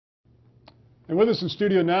And with us in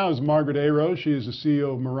studio now is Margaret Arose. She is the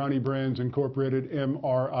CEO of Marani Brands Incorporated.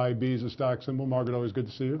 MRIB is a stock symbol. Margaret, always good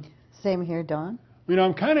to see you. Same here, Don. You know,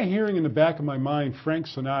 I'm kind of hearing in the back of my mind Frank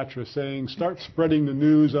Sinatra saying, start spreading the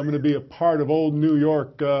news. I'm going to be a part of old New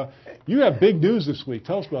York. You have big news this week.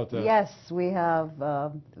 Tell us about that. Yes, we have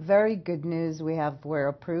very good news. We're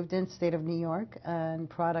approved in state of New York, and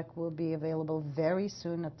product will be available very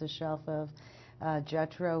soon at the shelf of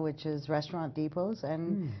Jetro, which is restaurant depots,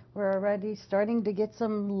 and we're already starting to get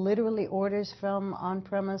some literally orders from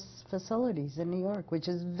on-premise facilities in New York, which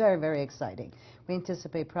is very, very exciting. We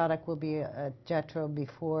anticipate product will be at Jetro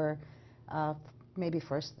before maybe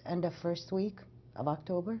end of first week of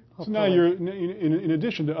October. Hopefully. So now you're, in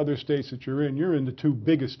addition to other states that you're in the two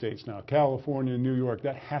biggest states now, California and New York.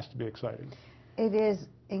 That has to be exciting. It is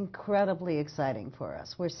incredibly exciting for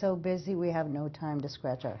us. We're so busy we have no time to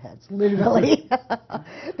scratch our heads, literally,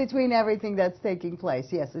 between everything that's taking place.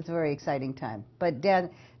 Yes, it's a very exciting time. But Dan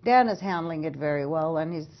is handling it very well,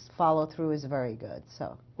 and his follow-through is very good.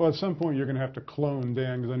 So. Well, at some point you're going to have to clone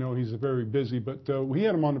Dan, because I know he's very busy. But we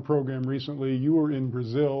had him on the program recently. You were in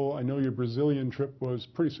Brazil. I know your Brazilian trip was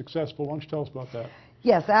pretty successful. Why don't you tell us about that?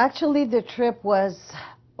 Yes, actually the trip was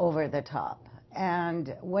over the top.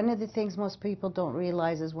 And one of the things most people don't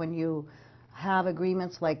realize is when you have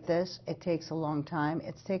agreements like this, it takes a long time.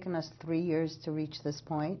 It's taken us 3 years to reach this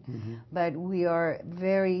point. But we are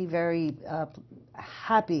very, very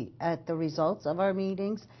happy at the results of our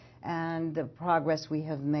meetings and the progress we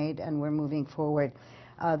have made, and we're moving forward.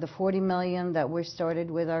 The $40 million that we started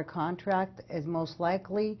with our contract is most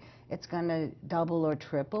likely it's going to double or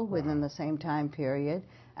triple within the same time period.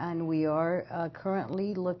 And we are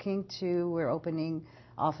currently we're opening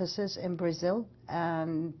offices in Brazil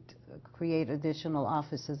and create additional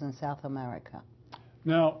offices in South America.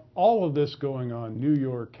 Now, all of this going on, New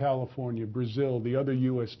York, California, Brazil, the other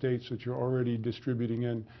U.S. states that you're already distributing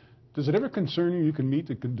in, does it ever concern you can meet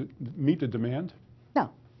the demand? No.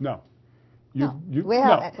 No. We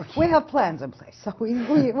have plans in place, so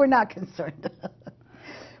we're not concerned.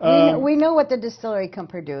 We know what the distillery can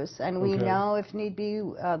produce, and we know if need be,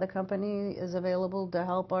 the company is available to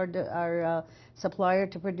help our supplier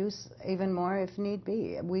to produce even more if need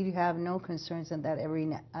be. We have no concerns in that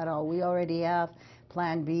at all. We already have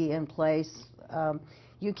Plan B in place.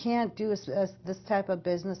 You can't do this type of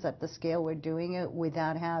business at the scale we're doing it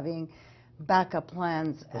without having backup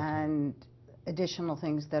plans and additional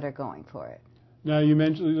things that are going for it. Now, you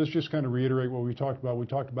mentioned, let's just kind of reiterate what we talked about. We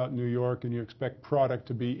talked about New York, and you expect product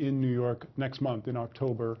to be in New York next month, in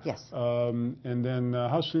October. Yes. And then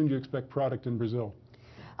how soon do you expect product in Brazil?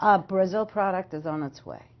 Brazil product is on its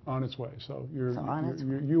way. On its way. So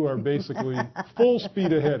you are basically full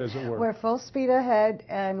speed ahead, as it were. We're full speed ahead,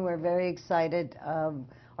 and we're very excited.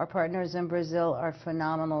 Our partners in Brazil are a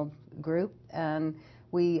phenomenal group, and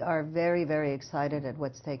we are very, very excited at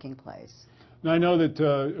what's taking place. Now, I know that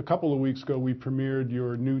a couple of weeks ago we premiered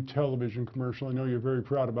your new television commercial. I know you're very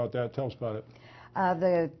proud about that. Tell us about it.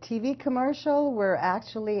 The TV commercial, we're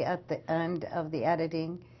actually at the end of the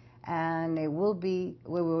editing, and we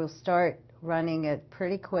will start running it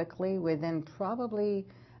pretty quickly within probably,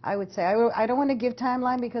 I would say, I don't want to give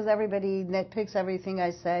timeline because everybody nitpicks everything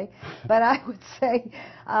I say, but I would say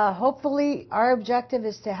hopefully our objective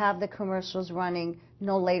is to have the commercials running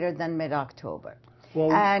no later than mid-October.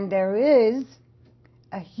 Well, and there is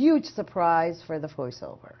a huge surprise for the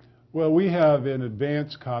voiceover. Well, we have an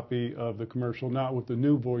advanced copy of the commercial, not with the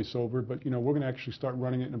new voiceover, but we're going to actually start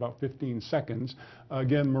running it in about 15 seconds.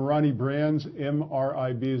 Again, Marani Brands,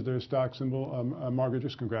 MRIB is their stock symbol. Margaret,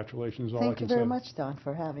 just congratulations. Thank you very much, Don,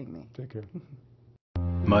 for having me. Take care.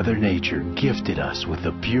 Mother Nature gifted us with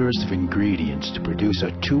the purest of ingredients to produce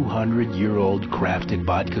a 200-year-old crafted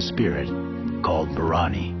vodka spirit called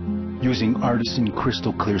Marani. Using artisan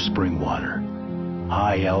crystal clear spring water,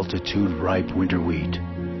 high altitude ripe winter wheat,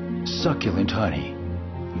 succulent honey,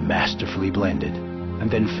 masterfully blended, and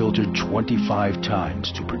then filtered 25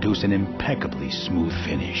 times to produce an impeccably smooth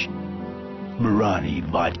finish. Marani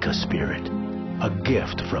Vodka Spirit, a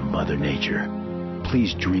gift from Mother Nature.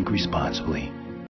 Please drink responsibly.